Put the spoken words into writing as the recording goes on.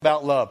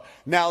about love.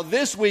 Now,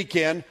 this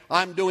weekend,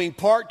 I'm doing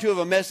part 2 of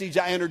a message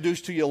I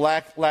introduced to you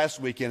last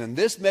weekend. And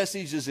this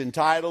message is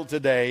entitled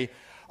today,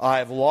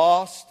 I've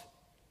Lost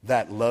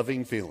That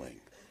Loving Feeling.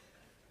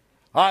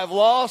 I've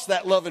lost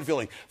that loving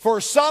feeling. For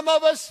some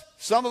of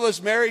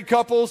us married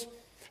couples,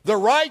 the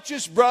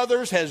Righteous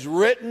Brothers has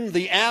written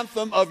the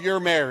anthem of your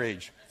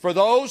marriage. For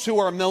those who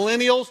are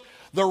millennials,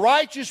 the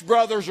Righteous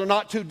Brothers are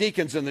not 2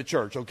 deacons in the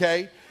church,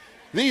 okay?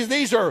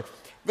 These are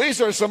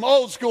some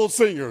old school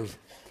singers.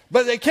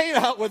 But they came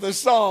out with a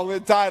song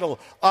entitled,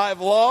 I've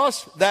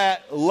Lost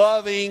That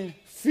Loving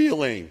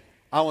Feeling.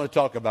 I want to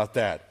talk about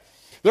that.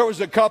 There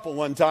was a couple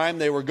one time,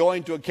 they were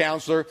going to a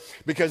counselor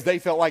because they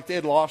felt like they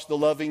had lost the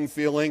loving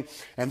feeling,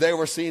 and they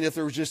were seeing if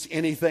there was just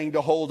anything to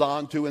hold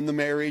on to in the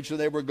marriage, so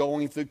they were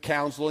going through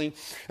counseling,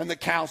 and the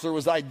counselor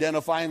was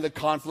identifying the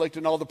conflict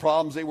and all the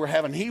problems they were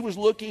having. He was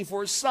looking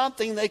for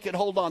something they could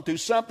hold on to,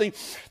 something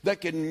that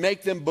could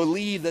make them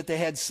believe that they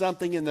had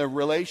something in their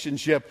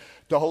relationship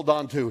to hold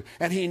on to.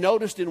 And he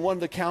noticed in one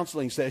of the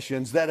counseling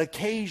sessions that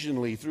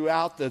occasionally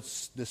throughout the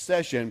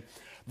session,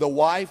 the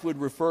wife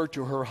would refer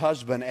to her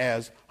husband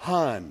as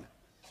hon.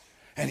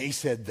 And he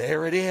said,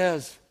 there it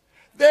is.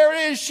 There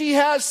it is.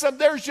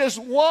 There's just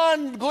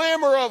one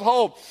glimmer of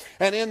hope.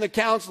 And in the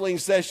counseling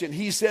session,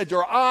 he said to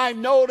her, I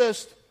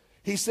noticed,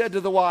 he said to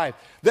the wife,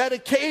 that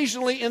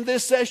occasionally in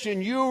this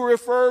session, you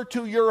refer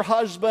to your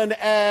husband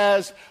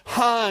as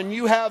hon.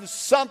 You have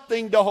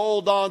something to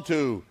hold on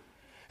to.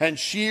 And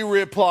she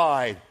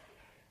replied,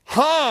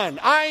 Hun,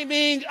 I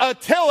mean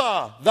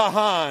Attila the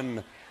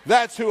Hun.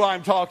 That's who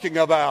I'm talking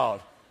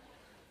about.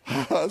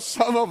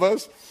 Some of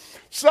us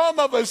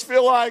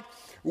feel like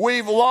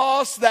we've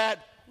lost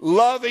that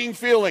loving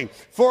feeling.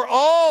 For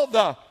all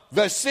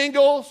the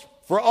singles,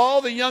 for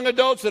all the young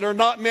adults that are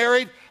not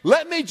married,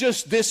 let me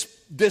just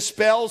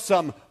dispel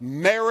some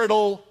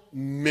marital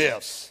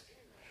myths.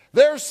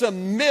 There's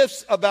some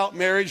myths about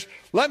marriage.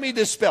 Let me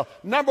dispel.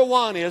 Number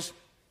one is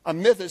a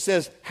myth that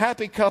says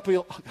happy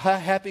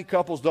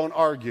couples don't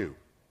argue.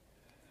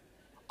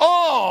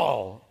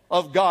 All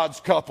of God's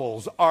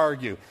couples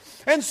argue.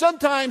 And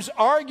sometimes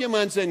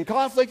arguments and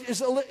conflict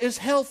is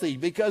healthy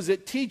because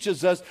it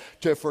teaches us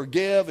to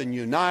forgive and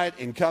unite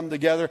and come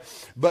together.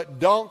 But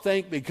don't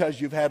think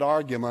because you've had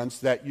arguments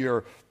that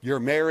your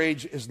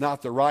marriage is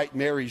not the right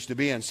marriage to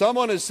be in.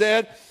 Someone has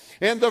said,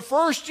 in the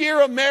first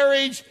year of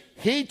marriage,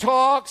 he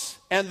talks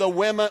and the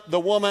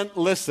woman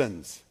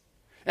listens.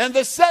 And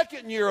the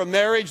second year of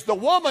marriage, the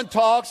woman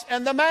talks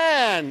and the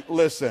man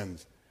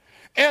listens.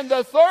 And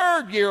the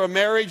third year of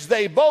marriage,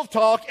 they both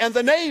talk and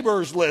the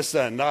neighbors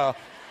listen.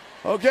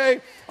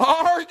 Okay?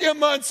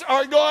 Arguments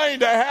are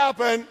going to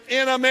happen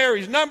in a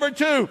marriage. Number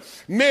 2,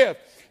 myth.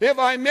 If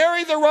I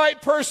marry the right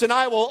person,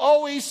 I will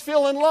always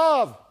feel in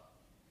love.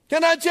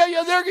 Can I tell you,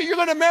 you're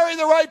going to marry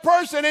the right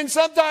person and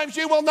sometimes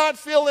you will not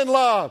feel in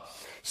love.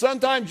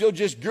 Sometimes you'll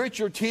just grit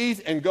your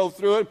teeth and go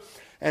through it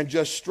and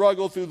just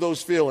struggle through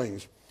those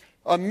feelings.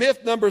 A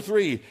myth number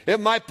 3. If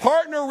my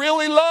partner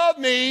really loved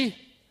me,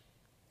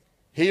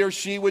 he or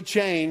she would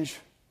change.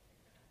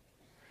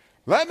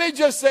 Let me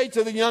just say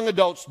to the young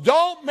adults,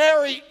 don't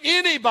marry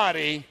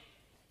anybody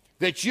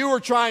that you are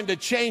trying to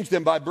change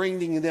them by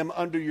bringing them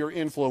under your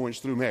influence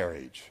through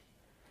marriage.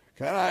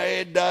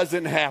 It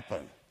doesn't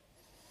happen.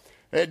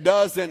 It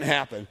doesn't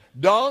happen.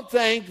 Don't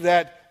think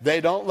that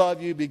they don't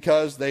love you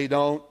because they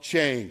don't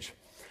change.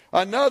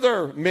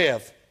 Another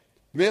myth.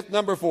 Myth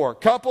number 4.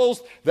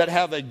 Couples that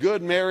have a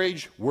good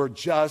marriage were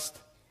just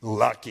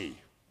lucky.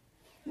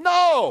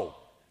 No.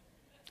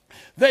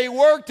 They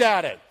worked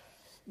at it.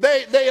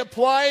 They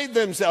applied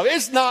themselves.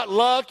 It's not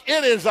luck.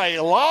 It is a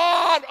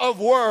lot of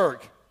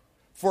work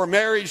for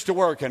marriage to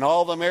work. And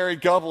all the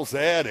married couples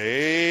said,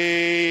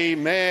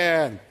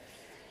 amen.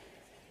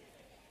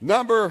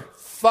 Number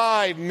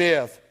 5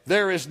 myth.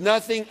 There is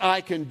nothing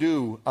I can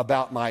do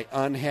about my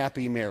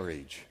unhappy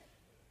marriage.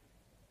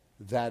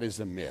 That is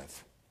a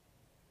myth.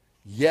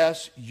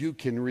 Yes, you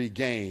can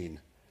regain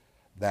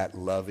that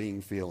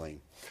loving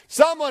feeling.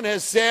 Someone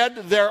has said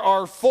there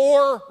are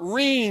 4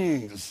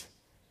 rings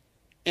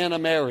in a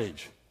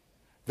marriage.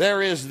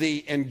 There is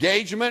the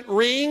engagement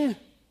ring.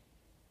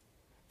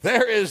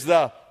 There is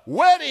the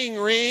wedding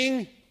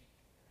ring.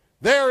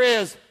 There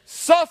is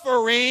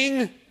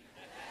suffering.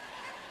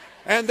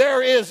 And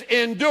there is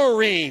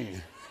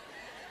enduring.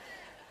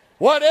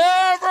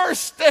 Whatever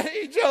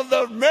stage of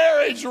the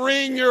marriage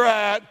ring you're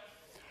at,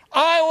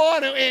 I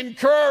want to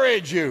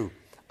encourage you.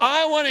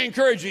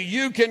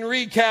 You can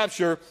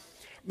recapture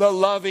the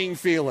loving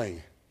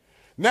feeling.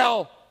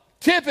 Now,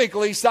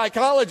 typically,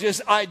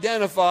 psychologists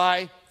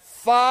identify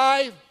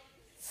five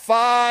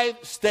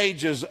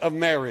stages of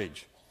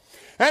marriage.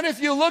 And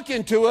if you look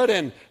into it,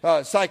 and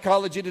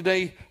Psychology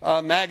Today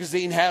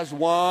magazine has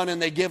one,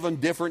 and they give them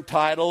different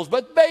titles.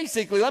 But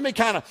basically, let me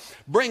kind of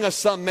bring a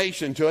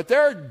summation to it.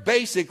 There are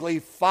basically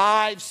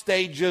 5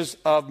 stages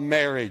of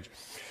marriage.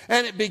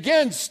 And it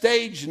begins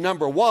stage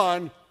number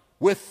 1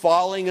 with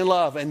falling in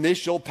love,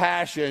 initial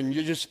passion,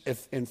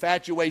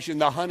 infatuation,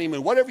 the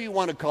honeymoon, whatever you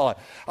want to call it.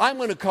 I'm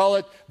going to call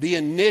it the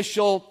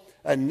initial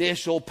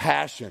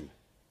passion.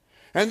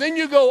 And then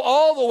you go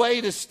all the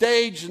way to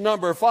stage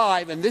number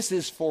 5, and this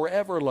is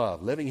forever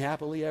love. Living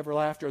happily ever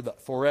after, the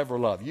forever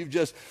love.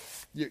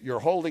 You're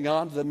holding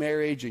on to the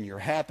marriage, and you're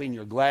happy, and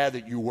you're glad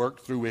that you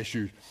worked through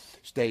issues.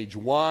 Stage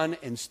 1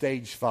 and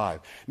stage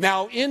 5.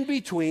 Now, in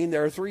between,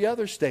 there are 3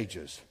 other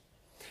stages.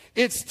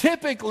 It's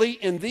typically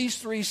in these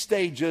 3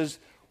 stages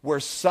where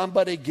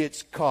somebody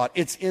gets caught.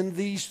 It's in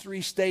these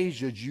 3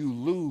 stages you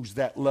lose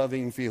that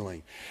loving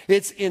feeling.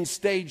 It's in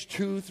stage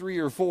 2, 3,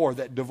 or 4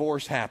 that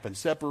divorce happens,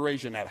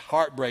 separation, that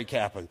heartbreak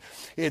happens.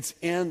 It's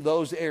in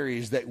those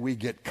areas that we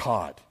get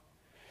caught.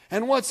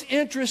 And what's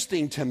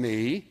interesting to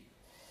me,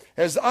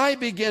 as I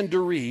begin to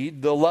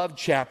read the love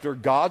chapter,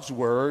 God's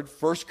Word,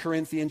 1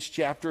 Corinthians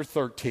chapter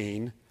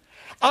 13,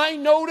 I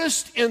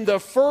noticed in the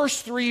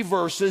first 3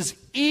 verses,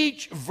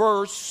 each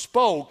verse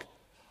spoke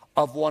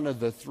of one of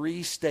the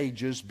 3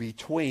 stages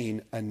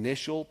between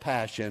initial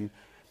passion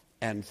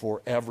and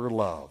forever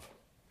love.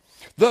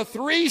 The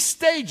 3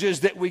 stages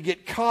that we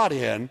get caught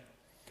in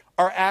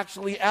are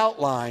actually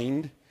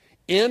outlined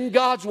in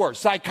God's Word.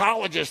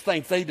 Psychologists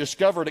think they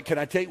discovered it. Can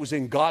I tell you, it was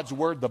in God's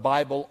Word, the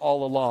Bible,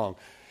 all along.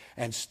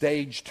 And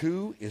stage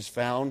 2 is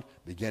found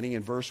beginning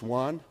in verse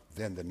 1,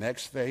 then the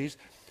next phase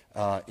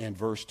in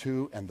verse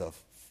 2, and the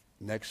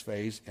next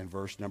phase in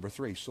verse number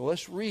 3. So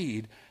let's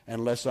read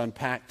and let's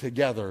unpack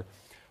together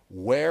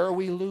where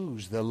we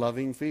lose the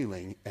loving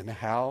feeling and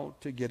how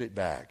to get it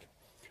back.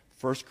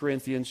 1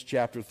 Corinthians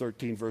chapter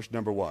 13, verse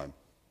number 1.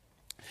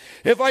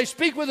 If I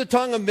speak with the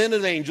tongue of men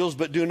and angels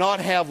but do not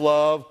have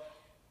love,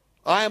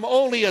 I am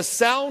only a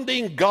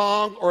sounding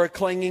gong or a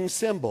clanging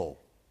cymbal.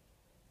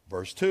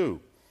 Verse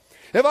 2.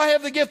 If I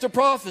have the gift of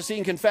prophecy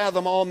and can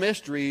fathom all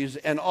mysteries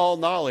and all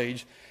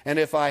knowledge, and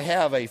if I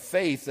have a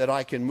faith that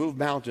I can move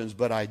mountains,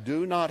 but I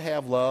do not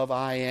have love,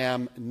 I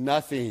am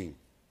nothing.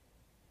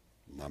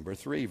 Number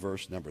 3,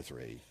 verse number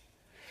 3.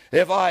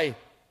 If I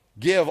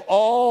give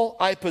all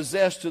I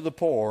possess to the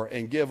poor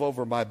and give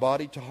over my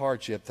body to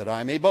hardship that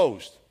I may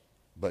boast,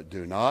 but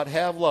do not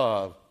have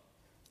love,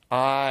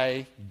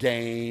 I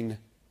gain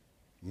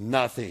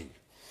nothing.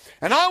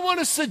 And I want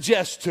to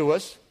suggest to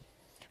us,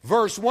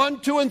 verse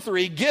 1, 2, and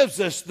 3 gives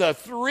us the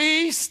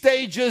 3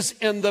 stages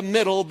in the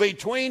middle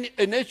between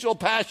initial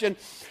passion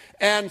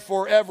and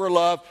forever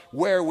love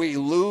where we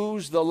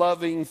lose the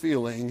loving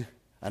feeling.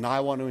 And I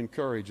want to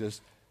encourage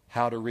us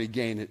how to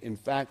regain it. In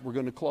fact, we're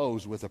going to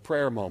close with a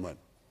prayer moment.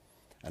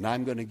 And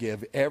I'm going to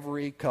give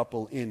every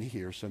couple in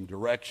here some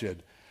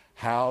direction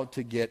how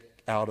to get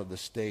out of the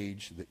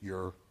stage that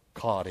you're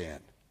caught in,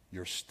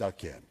 you're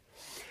stuck in.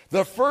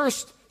 The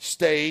first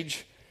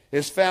stage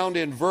is found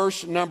in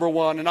verse number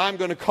 1, and I'm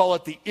going to call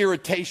it the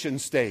irritation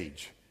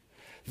stage.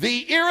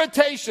 The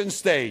irritation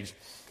stage.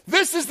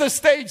 This is the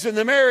stage in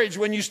the marriage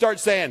when you start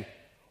saying,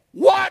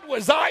 what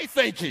was I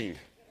thinking?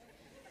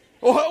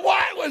 What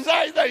was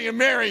I thinking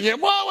marrying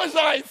him? What was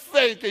I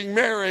thinking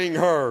marrying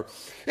her?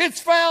 It's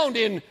found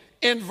in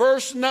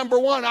verse number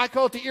 1. I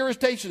call it the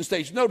irritation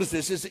stage. Notice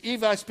this. It's,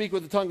 if I speak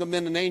with the tongue of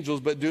men and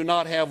angels but do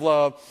not have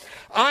love,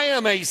 I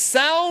am a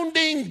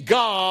sounding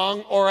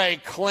gong or a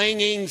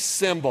clanging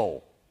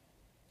cymbal.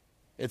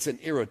 It's an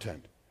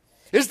irritant.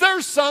 Is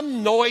there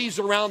some noise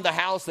around the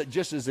house that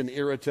just is an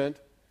irritant?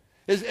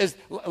 Is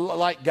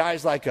like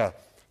guys like a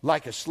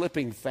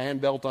slipping fan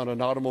belt on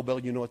an automobile?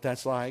 You know what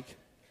that's like?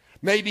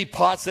 Maybe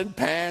pots and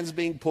pans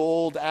being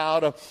pulled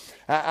out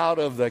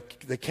of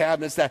the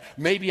cabinets. That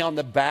maybe on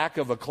the back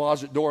of a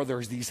closet door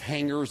there's these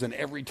hangers, and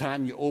every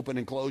time you open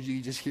and close,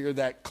 you just hear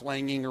that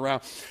clanging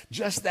around.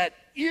 Just that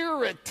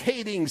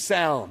irritating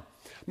sound.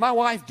 My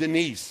wife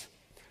Denise,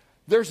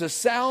 there's a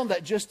sound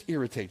that just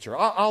irritates her.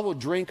 I will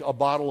drink a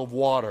bottle of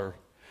water,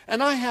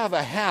 and I have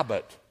a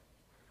habit.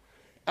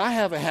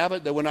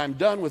 That when I'm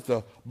done with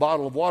the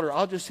bottle of water,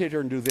 I'll just sit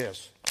here and do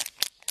this.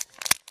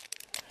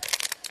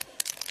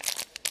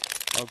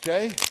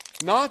 Okay?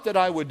 Not that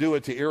I would do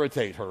it to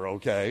irritate her,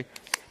 okay?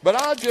 But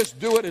I'll just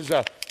do it as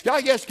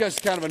I guess because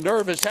it's kind of a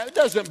nervous habit. It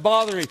doesn't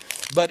bother me,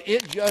 but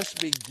it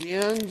just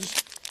begins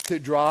to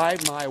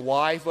drive my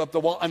wife up the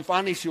wall. And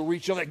finally she'll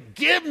reach over,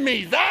 give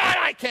me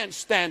that! I can't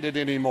stand it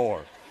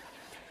anymore.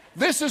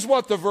 This is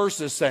what the verse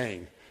is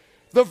saying.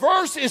 The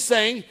verse is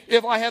saying,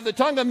 if I have the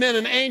tongue of men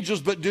and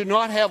angels but do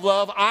not have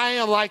love, I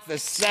am like the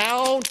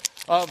sound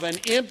of an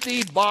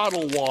empty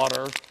bottled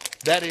water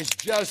that is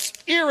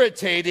just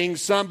irritating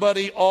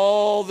somebody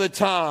all the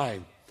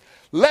time.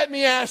 Let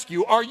me ask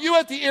you, are you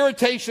at the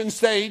irritation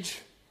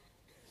stage?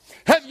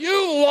 Have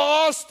you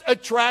lost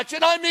attraction?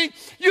 I mean,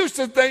 used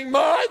to think,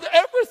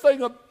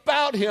 everything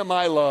about him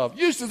I love.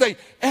 Used to think,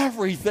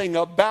 everything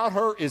about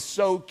her is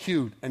so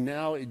cute. And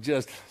now it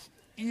just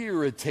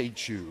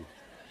irritates you.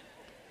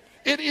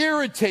 It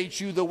irritates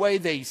you the way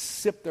they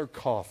sip their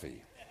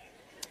coffee.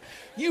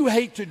 You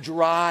hate to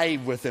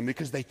drive with them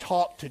because they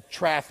talk to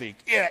traffic.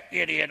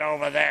 Idiot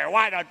over there.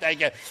 Why don't they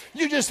get...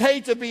 You just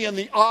hate to be in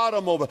the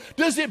automobile.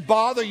 Does it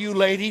bother you,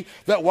 lady,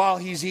 that while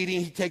he's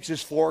eating, he takes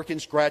his fork and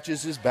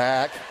scratches his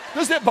back?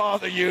 Does it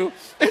bother you?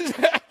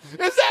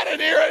 Is that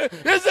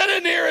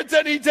an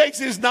irritant? He takes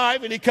his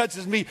knife and he cuts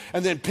his meat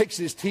and then picks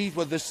his teeth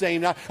with the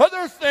same knife. Are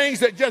there things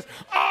that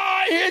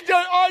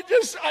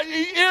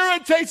he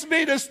irritates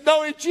me to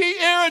no end? She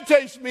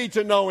irritates me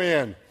to no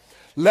end.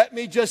 Let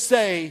me just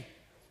say,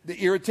 the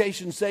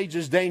irritation stage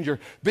is danger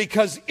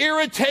because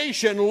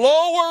irritation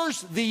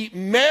lowers the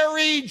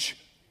marriage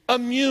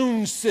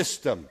immune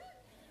system.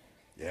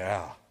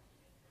 Yeah.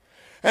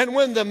 And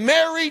when the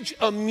marriage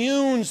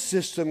immune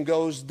system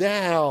goes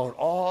down,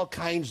 all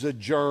kinds of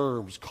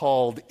germs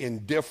called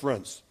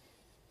indifference,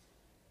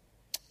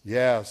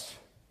 yes,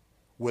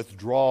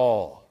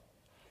 withdrawal,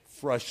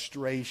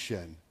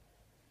 frustration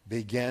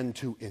begin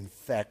to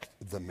infect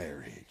the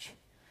marriage.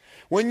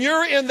 When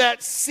you're in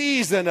that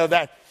season of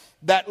that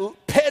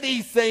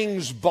petty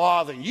things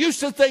bother you. You used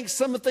to think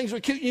some of the things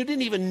were cute. You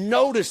didn't even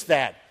notice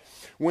that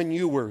when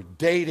you were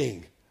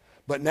dating.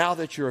 But now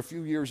that you're a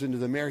few years into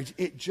the marriage,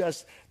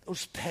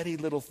 those petty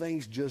little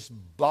things just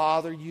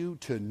bother you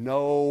to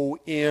no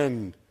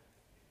end.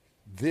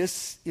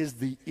 This is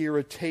the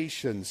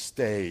irritation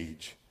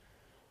stage.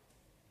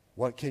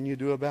 What can you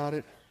do about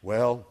it?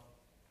 Well,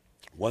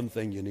 one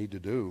thing you need to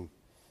do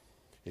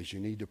is you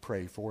need to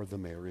pray for the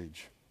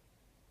marriage.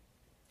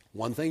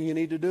 One thing you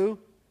need to do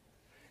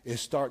is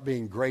start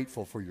being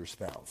grateful for your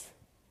spouse.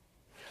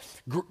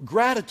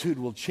 Gratitude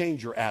will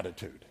change your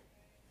attitude.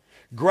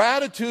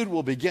 Gratitude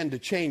will begin to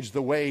change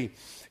the way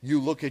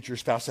you look at your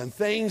spouse, and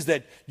things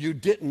that you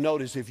didn't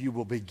notice if you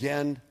will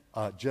begin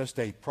just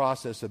a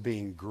process of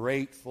being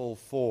grateful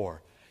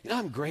for.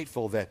 I'm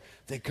grateful that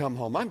they come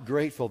home. I'm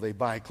grateful they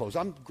buy clothes.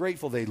 I'm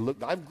grateful they look.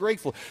 I'm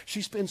grateful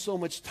she spends so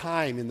much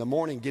time in the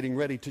morning getting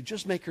ready to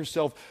just make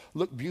herself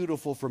look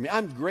beautiful for me.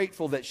 I'm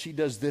grateful that she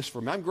does this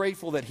for me. I'm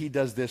grateful that he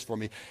does this for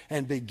me.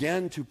 And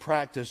begin to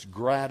practice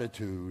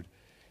gratitude.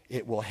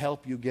 It will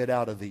help you get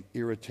out of the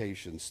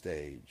irritation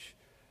stage.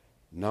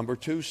 Number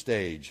 2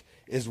 stage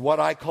is what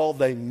I call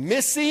the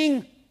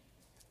missing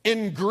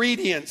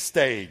ingredient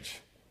stage.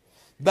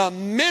 The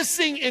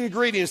missing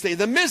ingredient stage.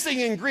 The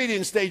missing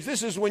ingredient stage,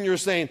 this is when you're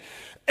saying,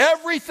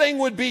 everything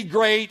would be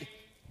great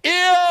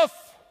if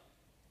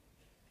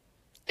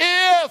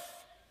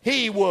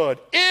he would,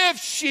 if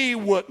she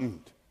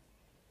wouldn't.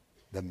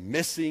 The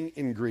missing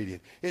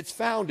ingredient. It's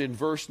found in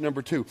verse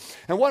number 2.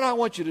 And what I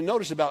want you to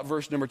notice about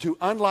verse number 2,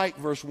 unlike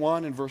verse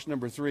 1 and verse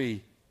number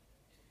 3,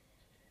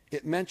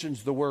 it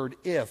mentions the word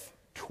if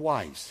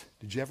twice.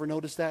 Did you ever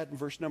notice that in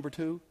verse number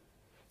 2?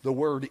 The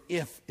word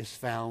if is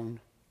found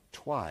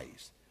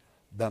twice.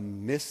 The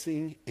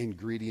missing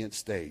ingredient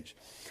stage.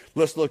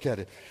 Let's look at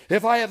it.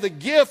 If I have the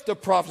gift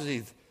of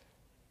prophecy,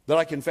 that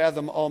I can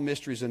fathom all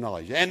mysteries and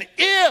knowledge. And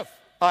if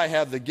I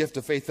have the gift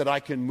of faith, that I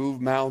can move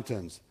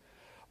mountains,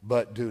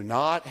 but do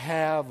not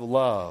have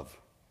love,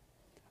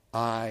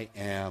 I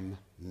am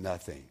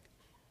nothing.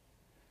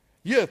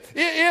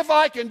 If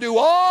I can do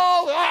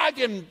all, I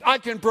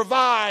can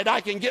provide,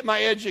 I can get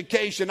my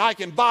education, I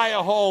can buy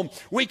a home,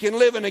 we can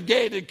live in a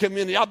gated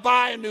community, I'll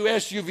buy a new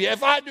SUV.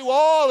 If I do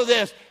all of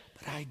this,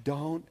 but I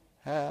don't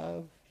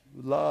have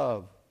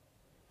love,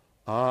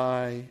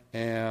 I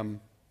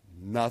am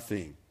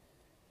nothing.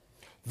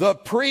 The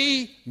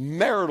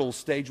premarital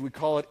stage, we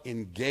call it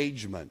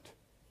engagement.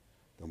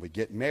 Then we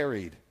get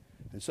married.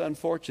 It's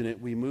unfortunate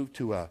we move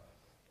to a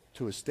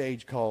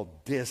stage called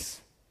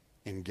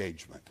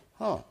disengagement.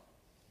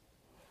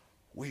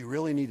 We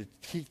really need to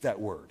keep that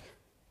word.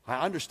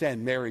 I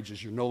understand marriage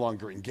is you're no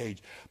longer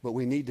engaged, but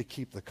we need to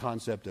keep the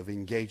concept of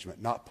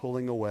engagement, not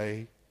pulling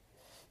away,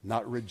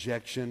 not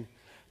rejection,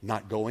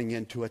 not going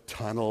into a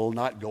tunnel,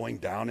 not going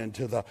down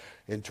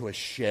into a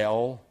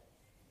shell,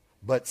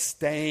 but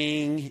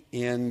staying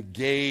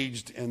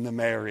engaged in the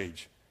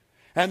marriage.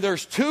 And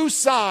there's 2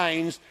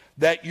 signs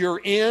that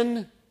you're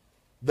in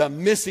the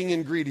missing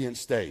ingredient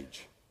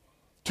stage.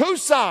 2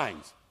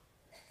 signs,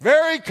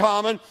 very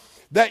common,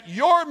 that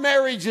your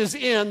marriage is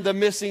in the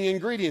missing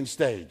ingredient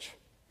stage.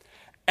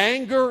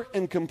 Anger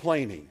and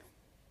complaining.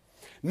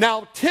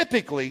 Now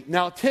typically,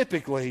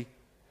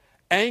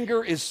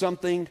 anger is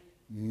something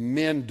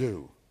men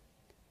do.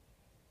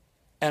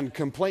 And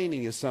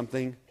complaining is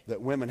something that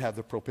women have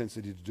the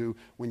propensity to do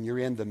when you're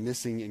in the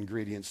missing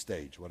ingredient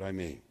stage. What I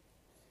mean.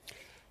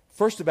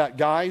 First about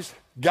guys.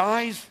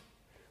 Guys,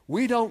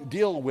 we don't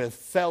deal with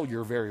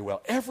failure very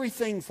well.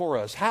 Everything for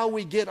us, how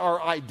we get our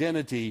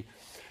identity,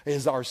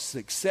 is our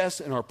success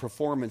and our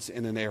performance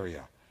in an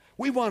area.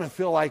 We want to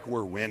feel like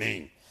we're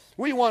winning.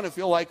 We want to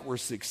feel like we're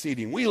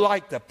succeeding. We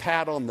like the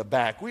pat on the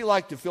back. We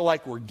like to feel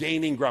like we're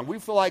gaining ground. We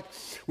want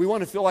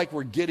to feel like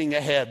we're getting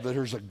ahead, that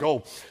there's a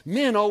goal.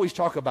 Men always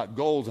talk about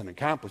goals and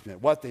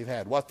accomplishment, what they've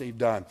had, what they've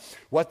done,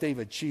 what they've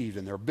achieved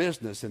in their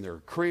business, in their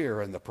career,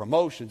 and the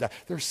promotions.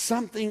 There's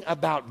something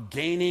about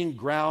gaining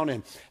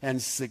ground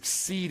and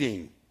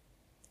succeeding.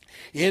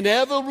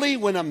 Inevitably,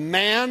 when a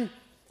man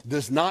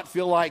does not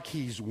feel like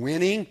he's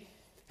winning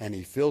and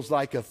he feels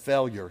like a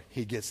failure,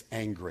 he gets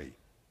angry.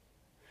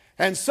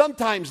 And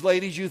sometimes,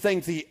 ladies, you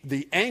think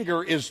the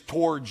anger is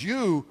towards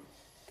you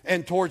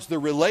and towards the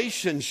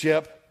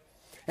relationship,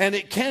 And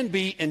it can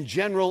be in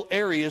general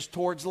areas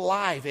towards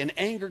life. And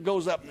anger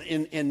goes up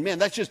in men.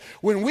 That's just,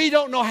 when we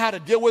don't know how to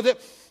deal with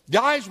it,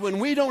 guys, when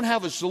we don't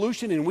have a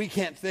solution and we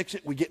can't fix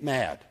it, we get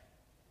mad.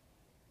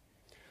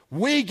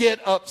 We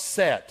get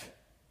upset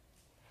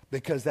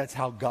because that's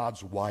how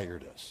God's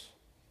wired us.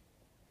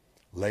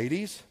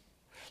 Ladies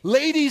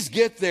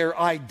get their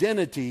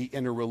identity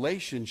in a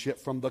relationship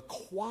from the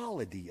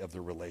quality of the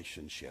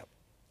relationship.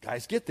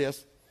 Guys, get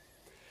this.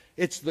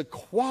 It's the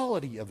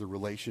quality of the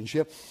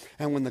relationship.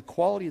 And when the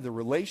quality of the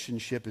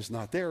relationship is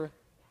not there,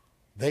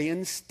 they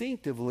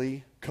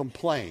instinctively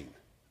complain.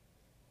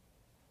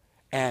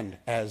 And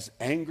as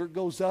anger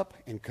goes up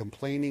and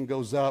complaining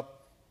goes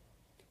up,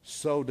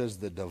 so does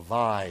the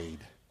divide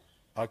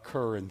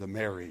occur in the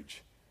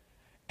marriage.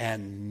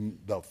 And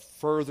the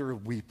further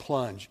we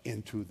plunge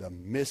into the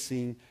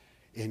missing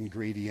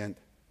ingredient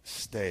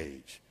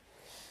stage.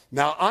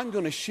 Now, I'm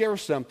going to share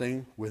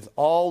something with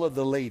all of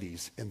the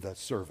ladies in the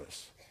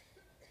service.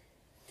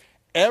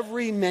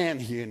 Every man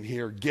in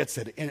here gets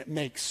it, and it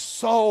makes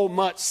so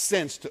much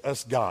sense to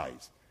us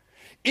guys.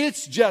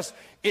 It's just,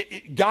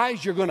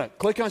 guys, you're going to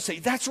click on and say,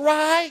 that's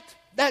right,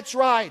 that's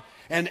right.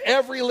 And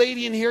every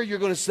lady in here, you're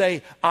going to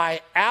say, I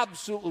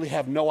absolutely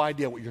have no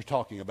idea what you're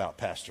talking about,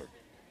 Pastor.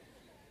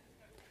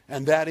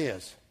 And that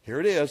is, here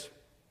it is,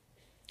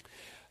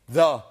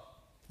 the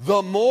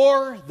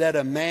more that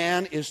a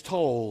man is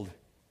told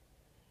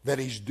that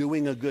he's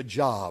doing a good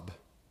job,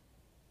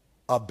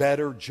 a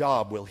better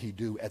job will he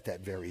do at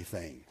that very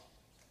thing.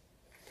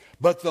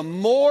 But the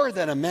more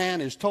that a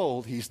man is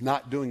told he's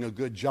not doing a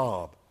good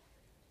job,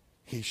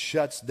 he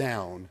shuts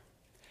down,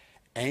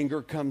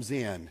 anger comes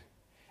in,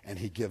 and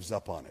he gives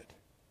up on it.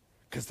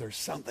 Because there's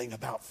something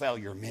about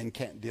failure men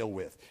can't deal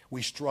with.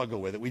 We struggle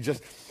with it.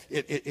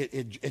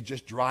 It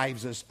just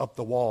drives us up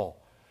the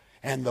wall.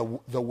 And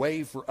the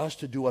way for us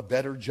to do a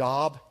better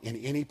job in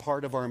any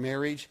part of our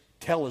marriage,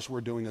 tell us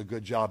we're doing a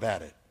good job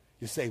at it.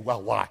 You say,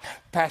 well, why?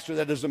 Pastor,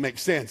 that doesn't make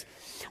sense.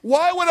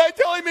 Why would I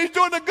tell him he's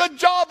doing a good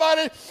job at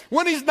it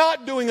when he's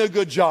not doing a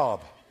good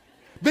job?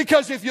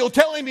 Because if you'll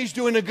tell him he's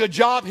doing a good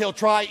job, he'll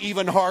try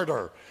even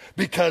harder.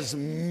 Because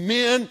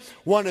men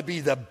want to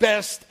be the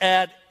best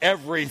at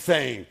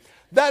everything.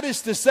 That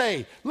is to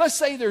say, let's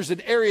say there's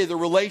an area of the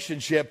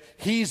relationship,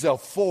 he's a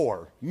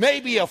 4,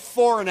 maybe a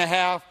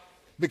 4.5,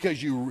 because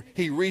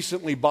he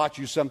recently bought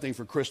you something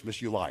for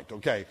Christmas you liked,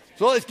 okay?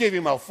 So let's give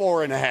him a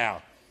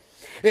 4.5.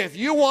 If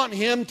you want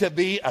him to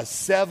be a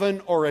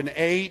 7 or an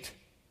 8,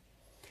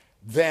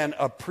 then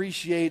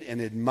appreciate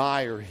and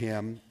admire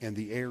him in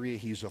the area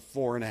he's a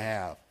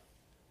 4.5.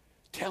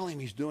 Tell him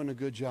he's doing a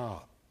good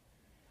job.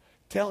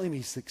 Tell him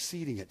he's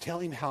succeeding at. Tell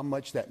him how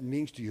much that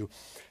means to you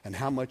and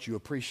how much you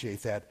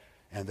appreciate that.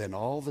 And then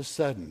all of a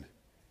sudden,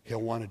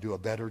 he'll want to do a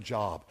better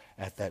job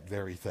at that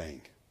very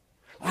thing.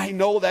 I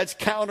know that's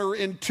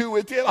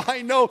counterintuitive.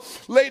 I know,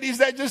 ladies,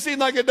 that just seems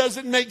like it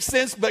doesn't make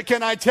sense. But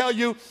can I tell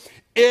you,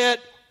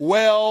 it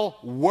will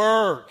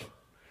work.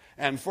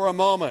 And for a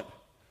moment,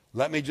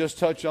 let me just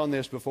touch on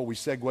this before we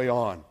segue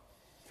on.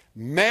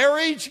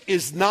 Marriage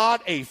is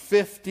not a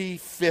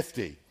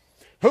 50-50.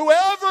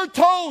 Whoever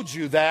told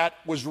you that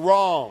was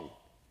wrong.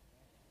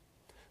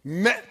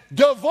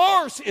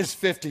 Divorce is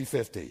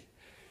 50-50.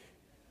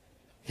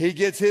 He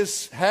gets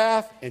his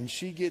half and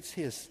she gets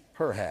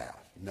her half.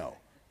 No.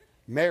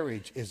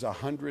 Marriage is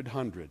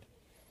 100-100.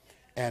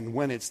 And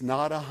when it's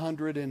not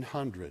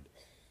 100-100,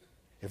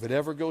 if it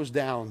ever goes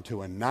down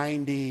to a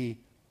 90-70,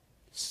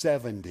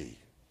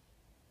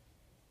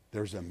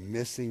 there's a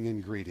missing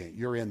ingredient.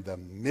 You're in the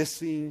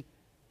missing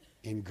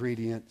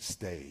ingredient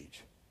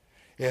stage.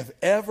 If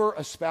ever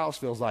a spouse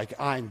feels like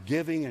I'm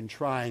giving and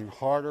trying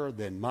harder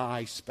than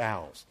my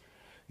spouse,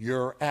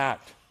 you're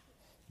at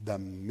the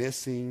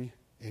missing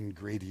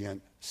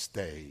ingredient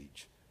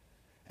stage.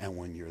 And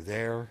when you're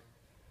there,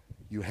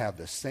 you have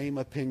the same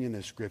opinion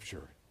as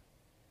Scripture.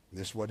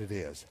 This is what it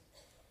is.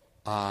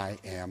 I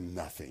am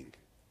nothing.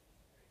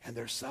 And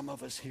there's some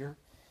of us here,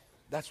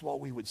 that's what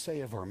we would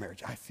say of our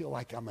marriage. I feel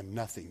like I'm a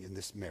nothing in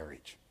this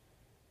marriage.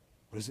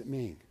 What does it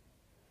mean?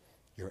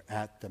 You're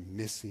at the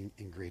missing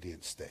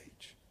ingredient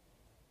stage.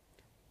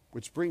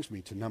 Which brings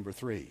me to number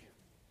 3,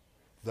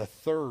 the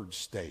third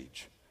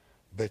stage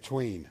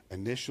between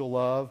initial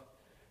love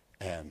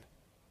and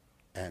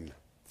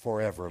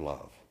forever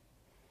love.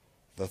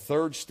 The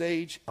third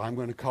stage, I'm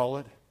going to call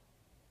it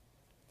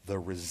the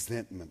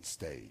resentment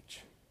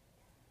stage.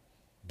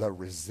 The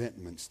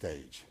resentment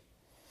stage.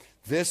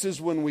 This is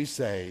when we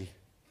say,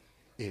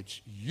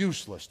 it's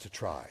useless to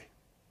try.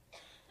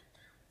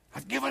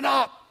 I've given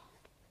up.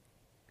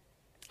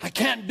 I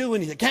can't do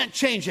anything. Can't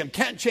change him.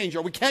 Can't change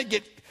her. We can't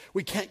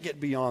get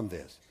beyond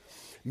this.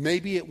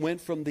 Maybe it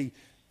went from the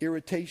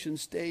irritation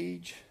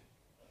stage,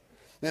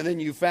 and then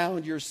you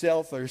found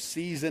yourself a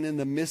season in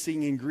the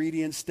missing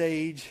ingredient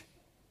stage,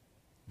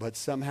 but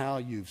somehow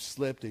you've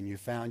slipped and you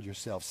found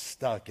yourself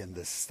stuck in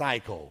the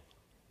cycle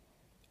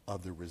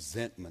of the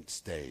resentment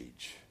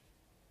stage.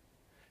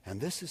 And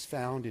this is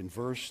found in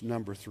verse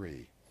number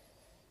 3.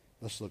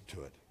 Let's look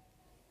to it.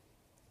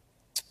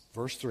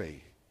 Verse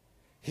 3.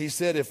 He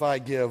said, if I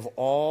give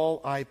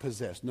all I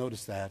possess,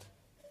 notice that.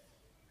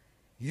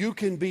 You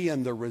can be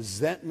in the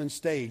resentment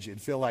stage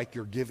and feel like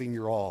you're giving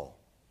your all.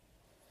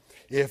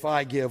 If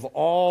I give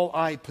all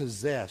I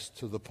possess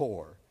to the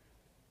poor,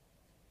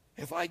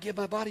 if I give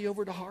my body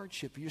over to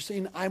hardship, you're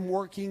saying I'm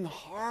working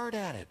hard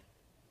at it.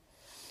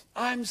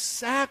 I'm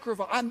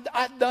sacrificing.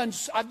 I've done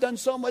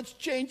so much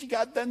changing.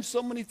 I've done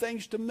so many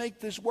things to make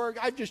this work.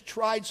 I've just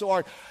tried so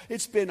hard.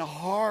 It's been a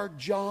hard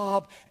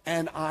job,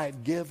 and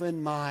I've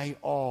given my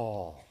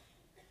all.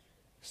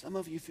 Some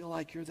of you feel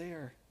like you're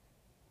there.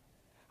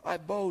 I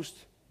boast,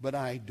 but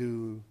I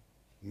do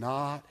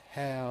not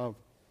have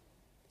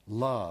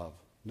love.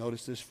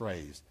 Notice this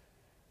phrase.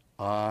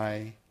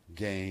 I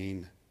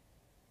gain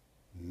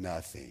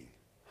nothing.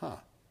 I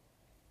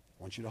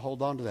want you to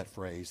hold on to that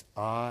phrase.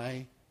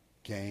 I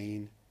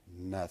gain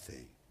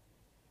nothing.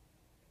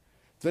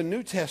 The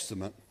New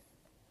Testament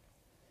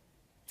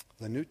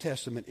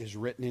is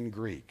written in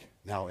Greek.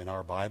 Now, in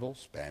our Bible,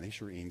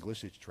 Spanish or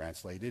English, it's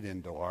translated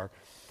into our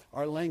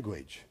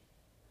language.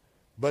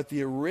 But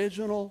the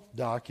original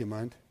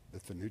document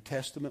that the New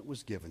Testament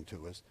was given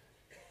to us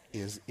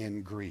is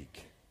in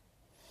Greek.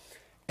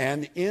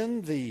 And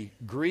in the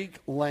Greek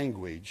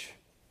language,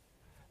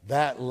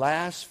 that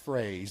last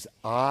phrase,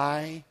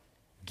 I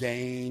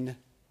gain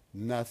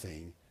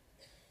nothing,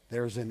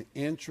 there's an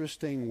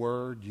interesting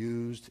word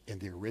used in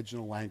the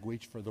original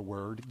language for the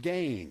word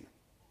gain.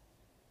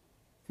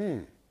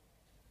 It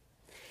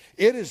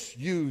is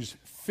used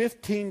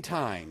 15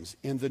 times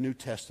in the New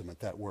Testament,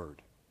 that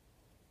word.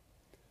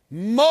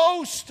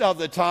 Most of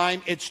the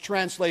time, it's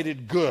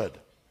translated good.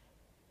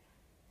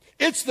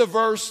 It's the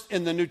verse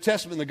in the New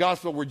Testament, in the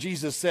Gospel, where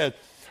Jesus said,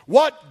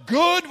 what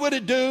good would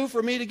it do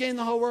for me to gain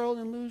the whole world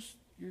and lose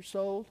your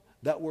soul?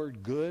 That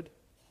word good,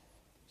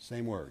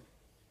 same word.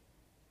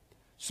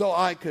 So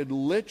I could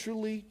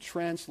literally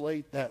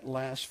translate that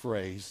last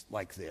phrase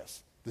like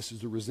this. This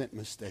is the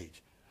resentment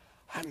stage.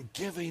 I'm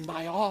giving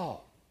my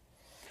all.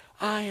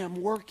 I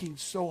am working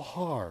so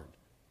hard,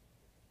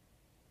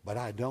 but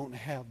I don't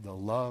have the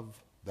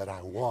love that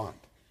I want.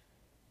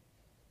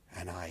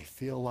 And I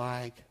feel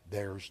like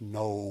there's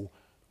no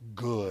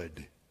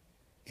good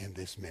in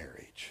this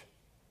marriage.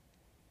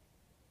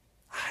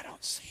 I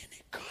don't see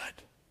any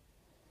good.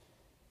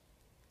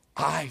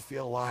 I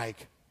feel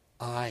like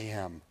I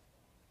am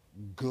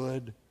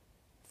good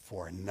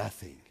for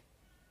nothing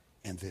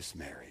in this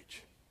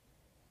marriage.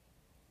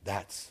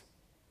 That's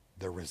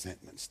the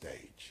resentment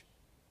stage.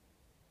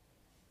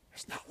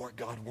 That's not where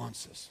God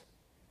wants us.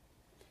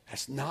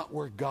 That's not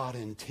where God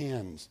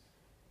intends.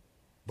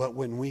 But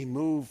when we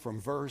move from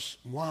verse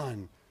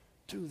 1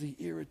 to the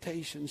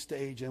irritation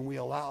stage and we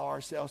allow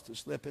ourselves to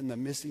slip in the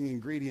missing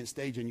ingredient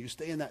stage, and you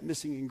stay in that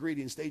missing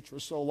ingredient stage for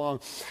so long,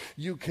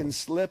 you can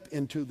slip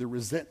into the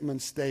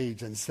resentment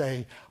stage and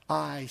say,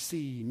 I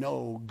see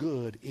no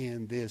good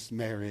in this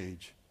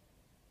marriage.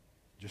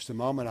 Just a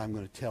moment, I'm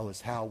going to tell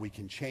us how we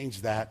can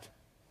change that.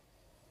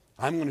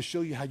 I'm going to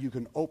show you how you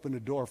can open a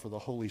door for the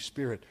Holy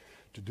Spirit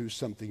to do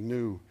something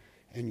new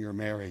in your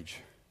marriage.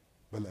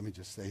 But let me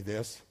just say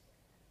this.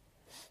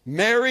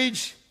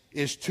 Marriage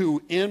is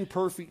two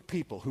imperfect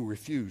people who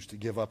refuse to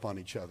give up on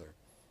each other.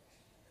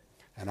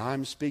 And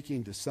I'm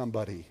speaking to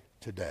somebody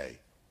today.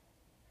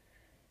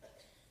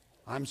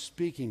 I'm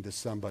speaking to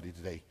somebody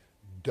today.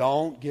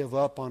 Don't give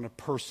up on a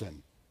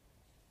person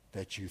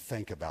that you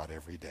think about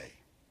every day.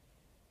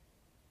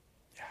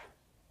 Yeah.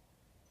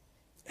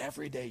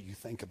 Every day you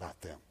think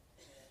about them.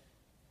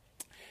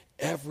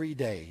 Every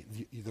day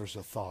there's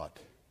a thought.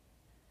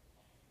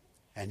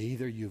 And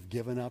either you've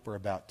given up or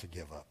about to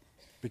give up.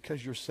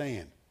 Because you're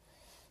saying,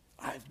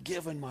 I've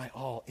given my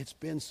all. It's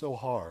been so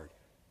hard.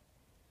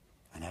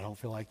 And I don't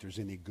feel like there's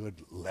any good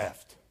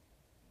left.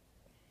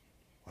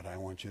 What I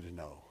want you to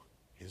know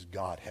is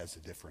God has a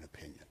different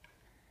opinion.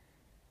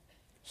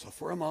 So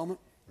for a moment,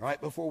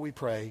 right before we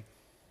pray,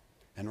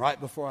 and right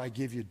before I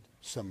give you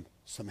some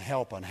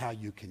help on how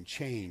you can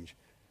change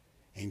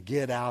and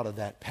get out of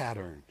that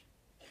pattern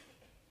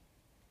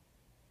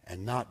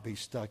and not be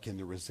stuck in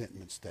the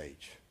resentment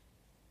stage,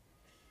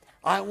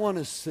 I want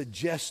to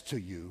suggest to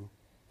you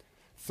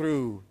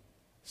through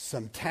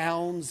some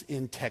towns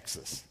in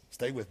Texas.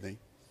 Stay with me.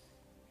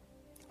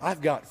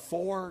 I've got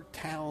 4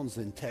 towns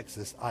in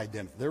Texas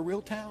identified. They're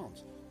real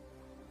towns.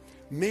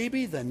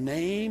 Maybe the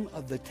name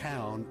of the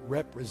town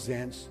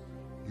represents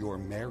your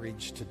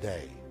marriage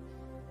today.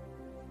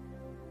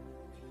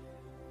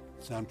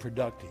 It's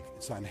unproductive.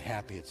 It's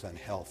unhappy. It's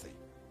unhealthy.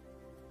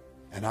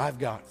 And I've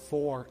got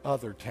 4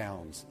 other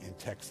towns in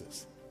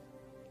Texas.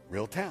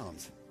 Real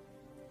towns.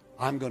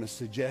 I'm going to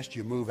suggest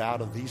you move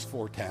out of these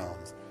 4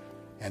 towns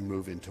and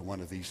move into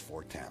one of these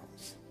 4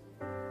 towns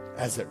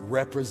as it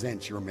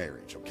represents your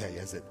marriage, okay?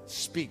 As it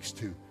speaks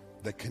to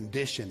the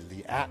condition,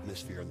 the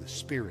atmosphere, and the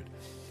spirit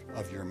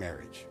of your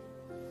marriage.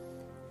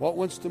 What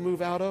wants to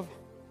move out of?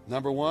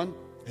 Number 1,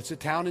 it's a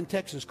town in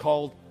Texas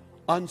called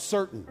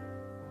Uncertain.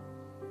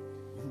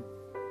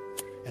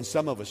 And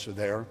some of us are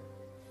there.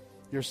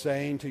 You're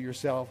saying to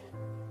yourself,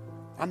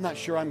 I'm not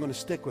sure I'm going to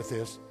stick with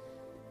this.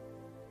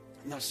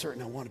 I'm not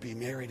certain I want to be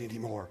married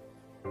anymore.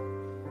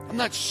 I'm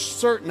not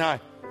certain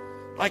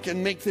I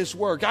can make this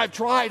work. I've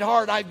tried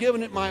hard. I've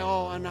given it my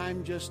all, and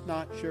I'm just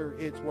not sure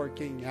it's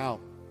working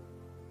out.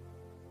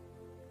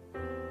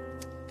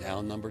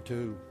 Town number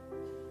 2.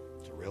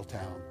 It's a real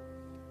town.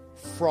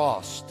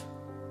 Frost,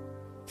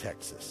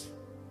 Texas.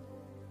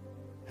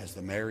 Has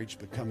the marriage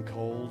become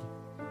cold?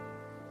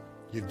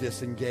 You've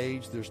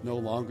disengaged. There's no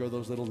longer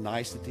those little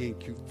nicety and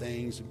cute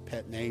things and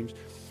pet names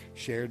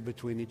shared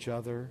between each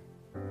other.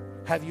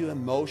 Have you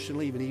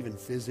emotionally, even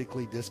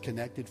physically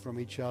disconnected from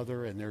each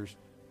other, and there's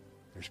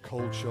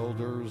cold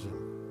shoulders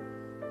and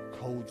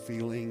cold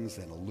feelings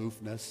and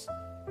aloofness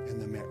in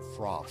the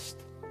frost?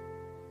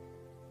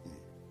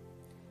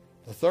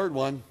 The third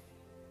one,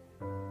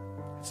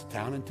 it's a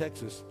town in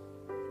Texas,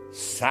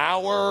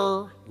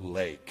 Sour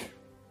Lake.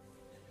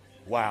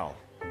 Wow.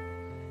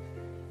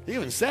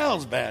 Even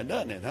sounds bad,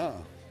 doesn't it, huh?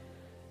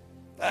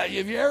 Are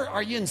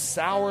you in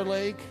Sour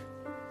Lake?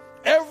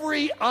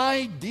 Every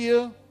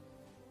idea,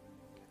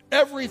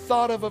 every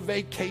thought of a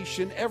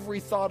vacation, every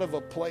thought of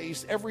a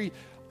place, every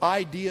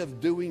idea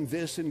of doing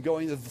this and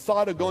going, the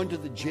thought of going to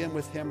the gym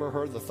with him or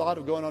her, the thought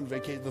of going on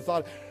vacation, the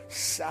thought of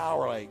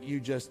Sour Lake,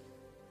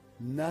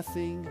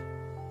 nothing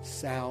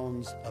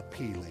sounds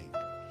appealing.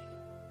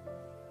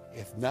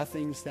 If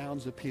nothing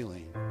sounds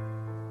appealing,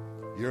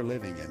 you're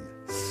living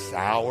in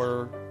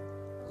Sour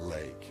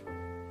Lake.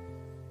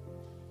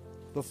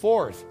 The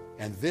fourth,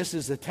 and this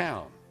is a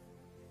town.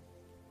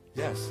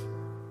 Yes,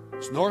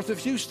 it's north of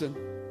Houston.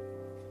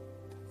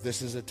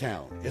 This is a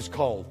town. It's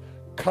called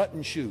Cut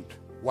and Shoot.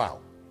 Wow.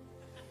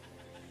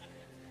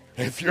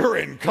 If you're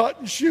in Cut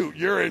and Shoot,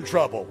 you're in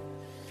trouble.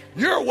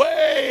 You're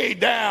way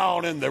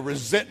down in the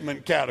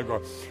resentment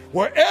category,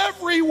 where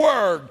every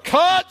word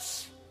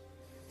cuts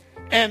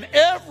and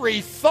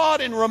every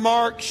thought and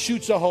remark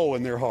shoots a hole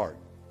in their heart.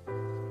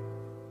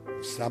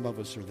 Some of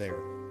us are there.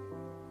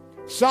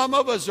 Some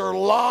of us are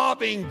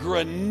lobbing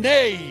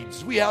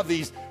grenades. We have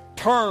these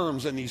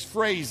terms and these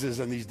phrases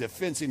and these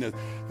defensiveness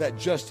that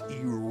just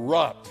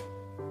erupt.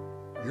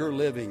 You're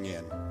living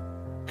in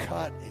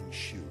Cut and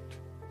Shoot.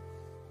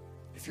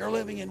 If you're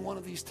living in one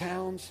of these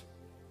towns,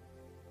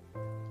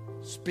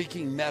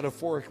 speaking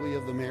metaphorically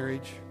of the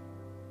marriage,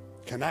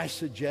 can I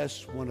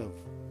suggest one of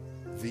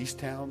these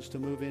towns to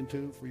move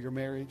into for your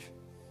marriage?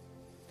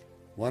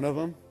 One of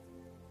them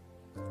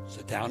is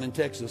a town in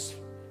Texas.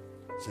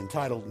 It's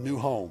entitled New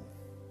Home.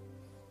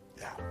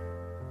 Yeah.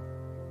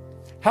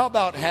 How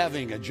about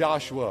having a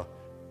Joshua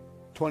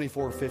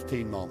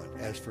 24:15 moment?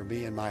 As for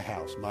me and my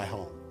house, my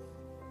home,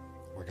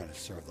 we're going to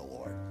serve the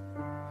Lord.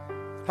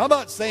 How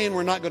about saying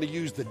we're not going to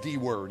use the D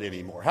word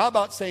anymore? How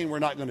about saying we're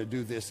not going to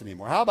do this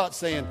anymore? How about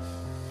saying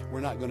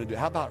we're not going to do?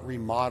 How about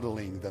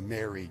remodeling the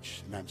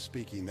marriage? And I'm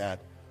speaking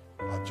that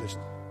of just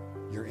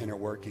your inner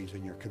workings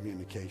and your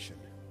communication.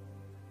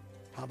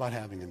 How about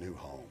having a new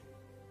home,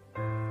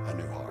 a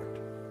new heart?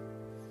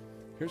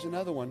 Here's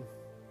another one.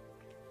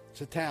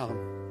 It's a town,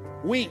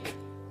 Wink,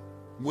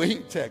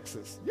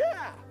 Texas.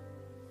 Yeah.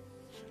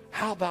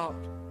 How about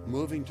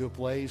moving to a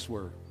place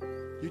where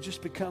you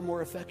just become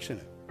more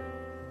affectionate?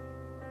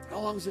 How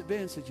long has it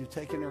been since you've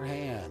taken her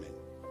hand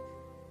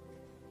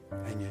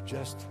and you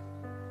just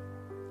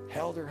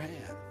held her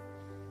hand?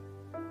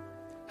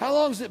 How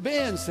long has it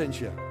been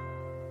since you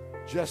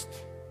just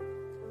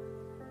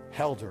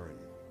held her? And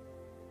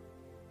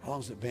how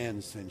long has it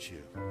been since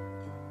you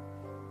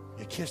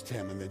kissed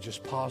him and then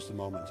just paused a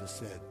moment and just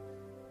said,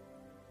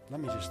 let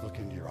me just look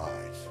into your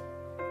eyes.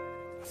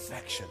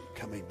 Affection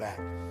coming back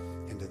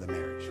into the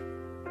marriage.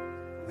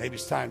 Maybe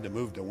it's time to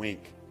move to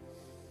Wink.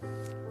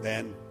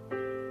 Then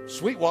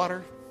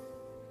Sweetwater.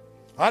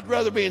 I'd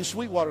rather be in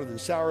Sweetwater than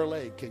Sour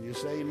Lake. Can you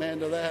say amen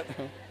to that?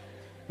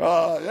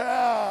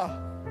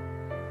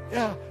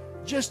 Yeah.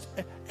 Just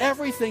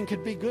everything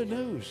could be good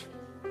news.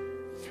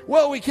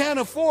 Well, we can't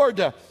afford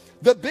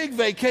the big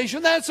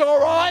vacation. That's all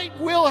right.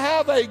 We'll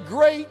have a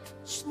great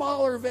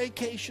smaller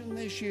vacation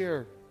this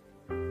year.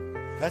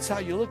 That's how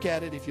you look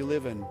at it if you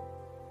live in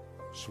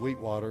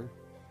Sweetwater.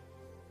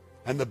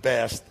 And the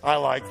best. I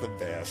like the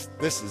best.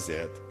 This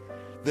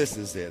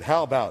is it.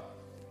 How about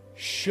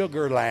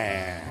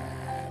Sugarland?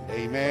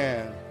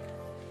 Amen.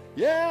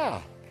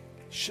 Yeah.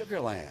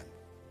 Sugarland.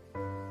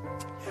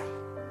 Yeah.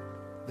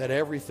 That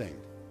everything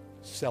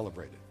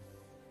celebrated.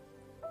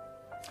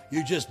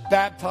 You just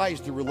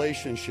baptized the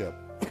relationship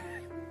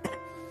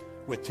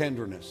with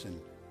tenderness and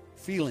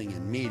feeling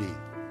and meeting.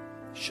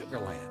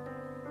 Sugarland.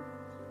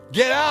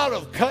 Get out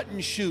of Cut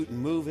and Shoot and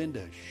move into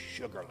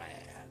Sugarland.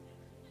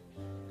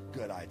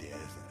 Good idea,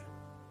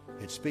 isn't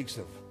it? It speaks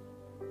of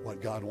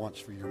what God wants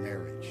for your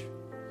marriage.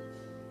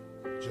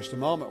 Just a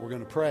moment, we're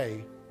going to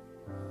pray.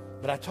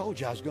 But I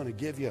told you I was going to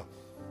give you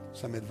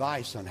some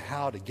advice on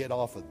how to get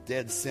off a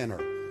dead center.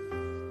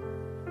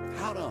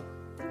 How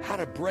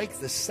to break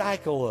the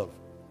cycle of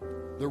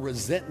the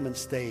resentment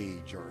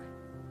stage, or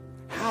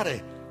how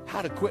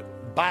to quit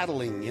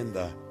battling in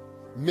the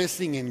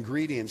missing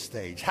ingredient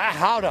stage.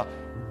 How to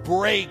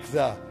break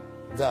the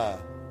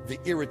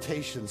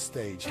irritation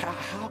stage.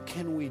 How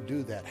can we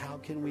do that? How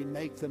can we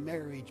make the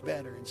marriage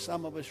better? And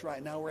some of us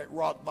right now, we're at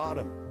rock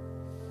bottom.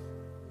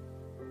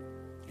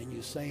 and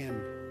you're saying,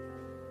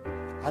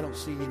 I don't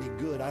see any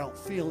good, I don't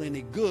feel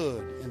any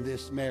good in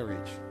this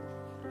marriage,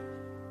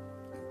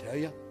 I tell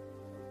you,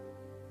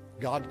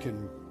 God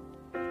can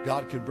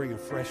bring a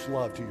fresh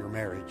love to your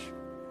marriage.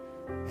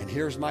 And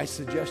here's my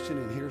suggestion,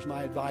 and here's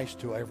my advice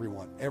to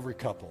everyone, every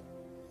couple.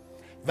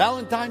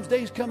 Valentine's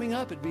Day is coming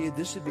up.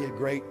 This would be a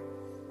great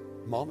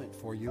moment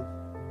for you.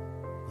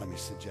 Let me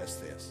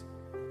suggest this.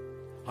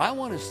 I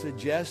want to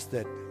suggest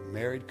that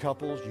married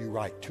couples, you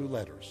write 2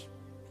 letters.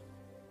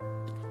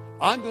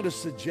 I'm going to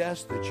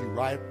suggest that you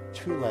write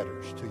 2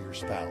 letters to your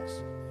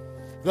spouse.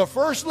 The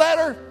first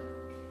letter,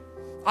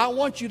 I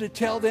want you to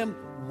tell them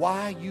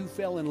why you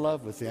fell in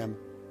love with them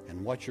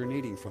and what you're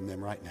needing from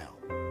them right now.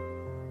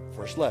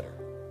 First letter.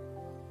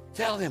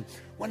 Tell them,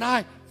 when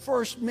I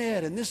first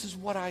met, and this is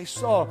what I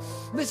saw.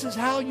 This is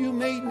how you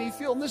made me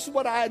feel. And this is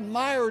what I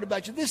admired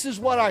about you. This is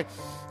what I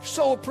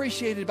so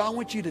appreciated. But I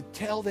want you to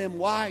tell them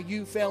why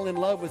you fell in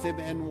love with him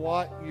and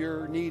what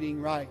you're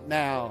needing right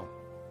now.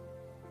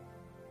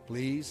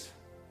 Please,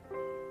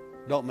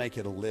 don't make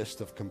it a list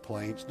of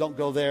complaints. Don't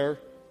go there.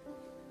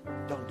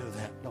 Don't do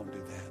that. Don't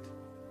do that.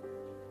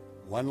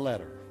 1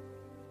 letter.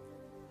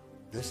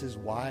 This is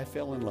why I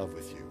fell in love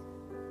with you.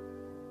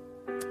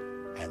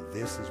 And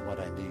this is what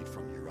I need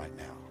from you right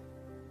now.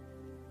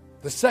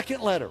 The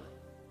second letter,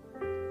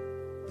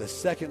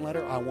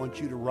 I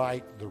want you to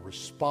write the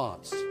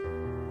response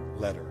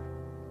letter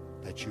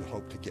that you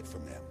hope to get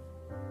from them.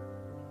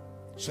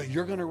 So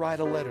you're going to write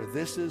a letter.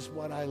 This is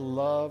what I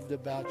loved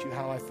about you,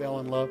 how I fell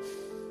in love,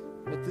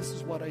 but this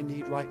is what I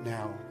need right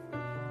now.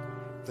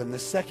 Then the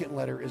second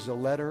letter is a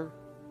letter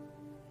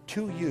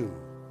to you,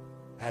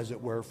 as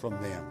it were,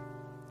 from them.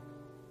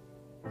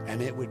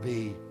 And it would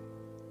be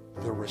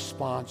the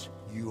response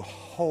you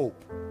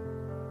hope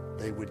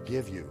they would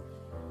give you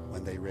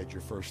when they read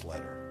your first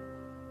letter.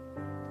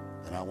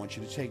 And I want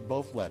you to take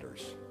both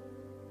letters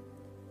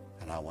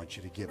and I want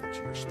you to give it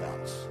to your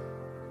spouse.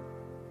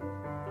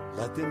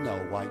 Let them know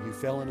why you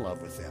fell in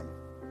love with them.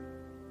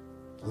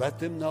 Let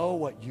them know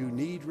what you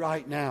need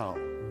right now.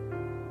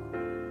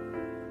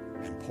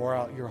 And pour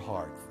out your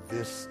heart.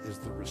 This is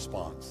the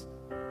response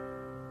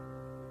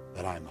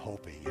that I'm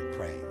hoping and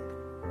praying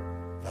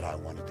that I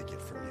wanted to get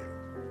from you.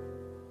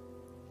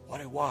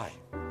 Why?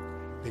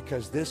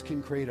 Because this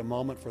can create a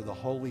moment for the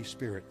Holy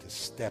Spirit to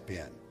step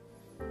in.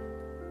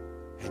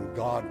 And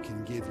God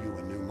can give you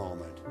a new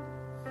moment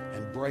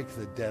and break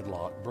the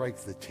deadlock, break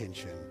the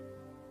tension,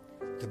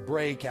 to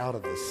break out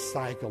of the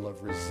cycle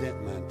of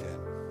resentment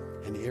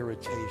and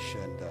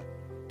irritation,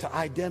 to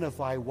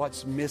identify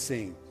what's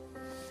missing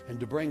and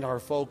to bring our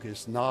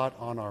focus not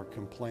on our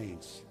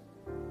complaints,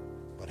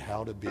 but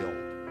how to build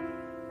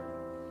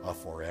a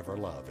forever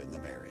love in the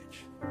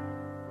marriage.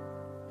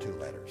 2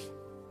 letters.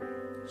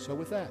 So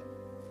with that,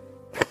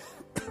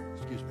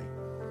 excuse me,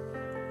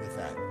 with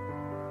that,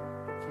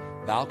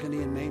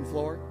 balcony and main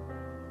floor,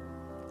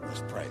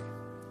 let's pray.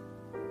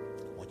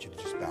 I want you to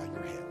just bow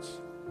your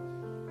heads.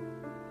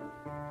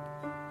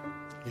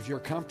 If you're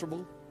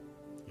comfortable,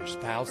 your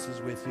spouse is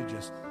with you,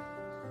 just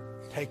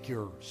take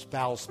your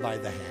spouse by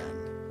the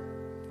hand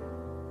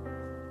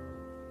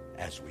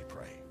as we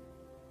pray.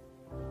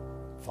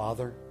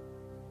 Father,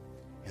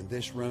 in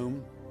this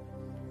room,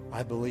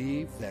 I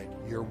believe that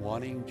you're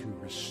wanting to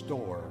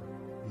restore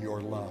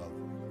your love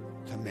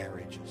to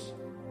marriages.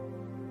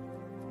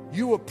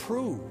 You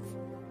approve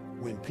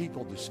when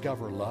people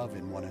discover love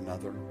in one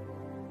another,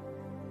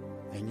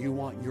 and you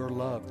want your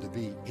love to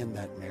be in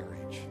that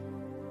marriage.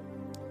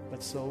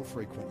 But so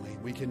frequently,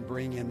 we can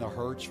bring in the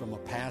hurts from a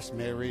past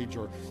marriage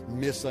or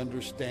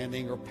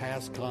misunderstanding or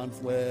past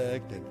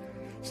conflict, and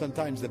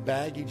sometimes the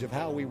baggage of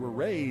how we were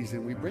raised,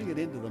 and we bring it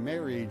into the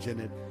marriage,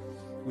 and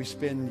we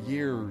spend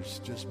years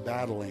just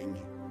battling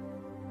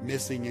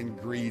missing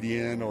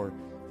ingredient or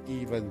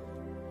even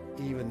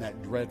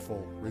that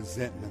dreadful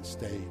resentment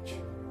stage.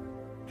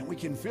 And we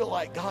can feel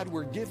like, God,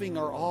 we're giving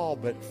our all,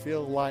 but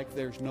feel like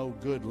there's no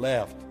good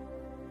left.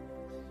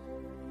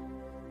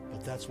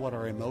 But that's what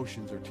our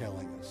emotions are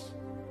telling us.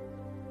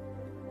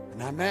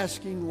 And I'm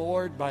asking,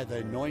 Lord, by the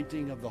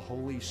anointing of the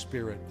Holy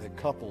Spirit, that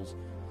couples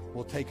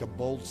will take a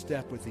bold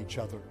step with each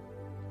other.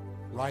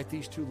 Write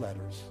these 2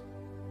 letters.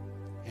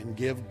 And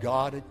give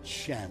God a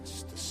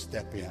chance to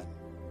step in.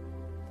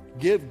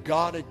 Give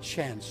God a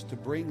chance to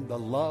bring the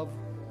love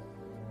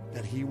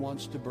that he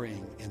wants to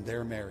bring in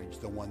their marriage,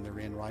 the one they're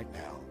in right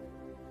now.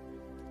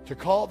 To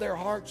call their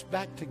hearts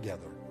back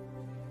together.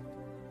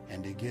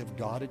 And to give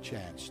God a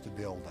chance to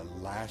build a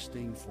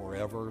lasting,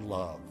 forever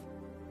love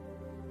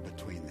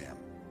between them.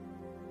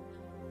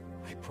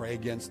 I pray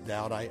against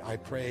doubt. I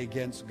pray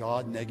against,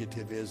 God,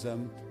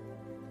 negativism.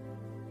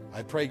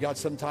 I pray, God,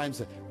 sometimes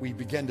that we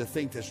begin to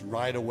think this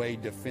right away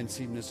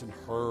defensiveness and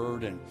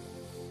hurt and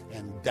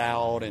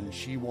doubt, and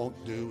she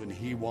won't do and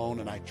he won't,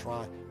 and I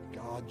try.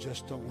 God,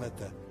 just don't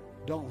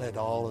let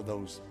all of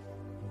those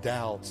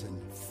doubts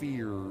and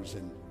fears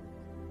and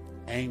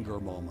anger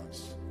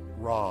moments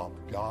rob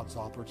God's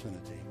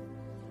opportunity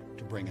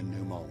to bring a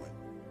new moment.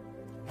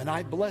 And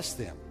I bless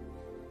them.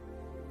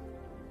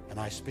 And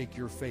I speak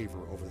your favor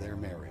over their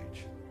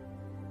marriage.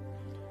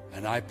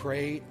 And I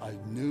pray a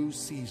new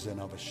season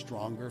of a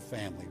stronger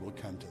family will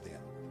come to them.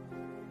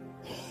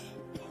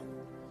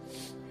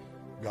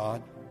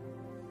 God,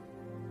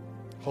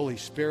 Holy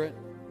Spirit,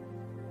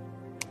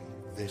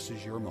 this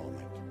is your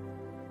moment.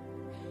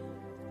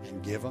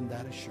 And give them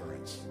that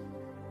assurance.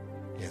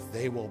 If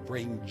they will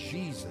bring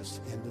Jesus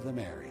into the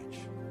marriage,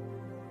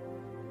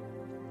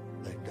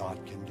 that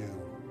God can do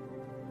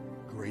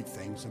great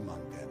things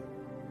among them.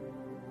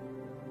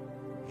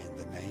 In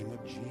the name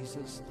of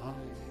Jesus, I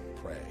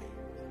pray.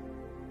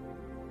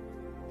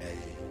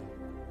 Amen.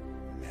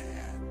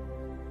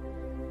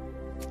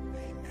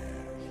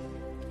 Amen.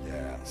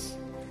 Yes.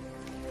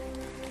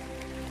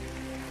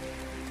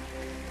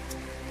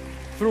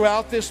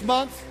 Throughout this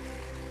month,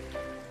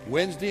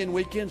 Wednesday and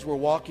weekends, we're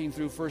walking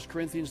through 1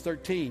 Corinthians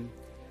 13.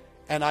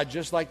 And I'd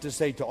just like to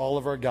say to all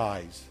of our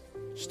guys,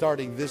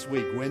 starting this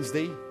week,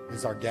 Wednesday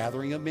is our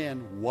gathering of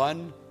men.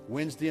 One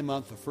Wednesday a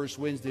month, the first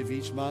Wednesday of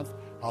each month.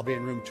 I'll be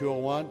in room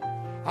 201.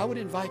 I would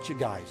invite you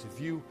guys, if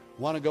you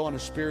want to go on a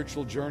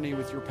spiritual journey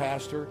with your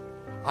pastor,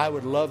 I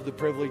would love the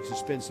privilege to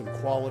spend some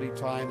quality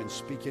time and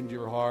speak into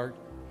your heart.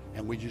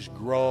 And we just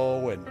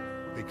grow and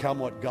become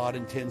what God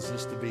intends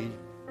us to be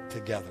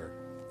together.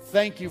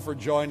 Thank you for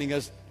joining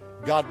us.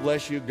 God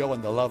bless you. Go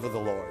in the love of the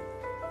Lord.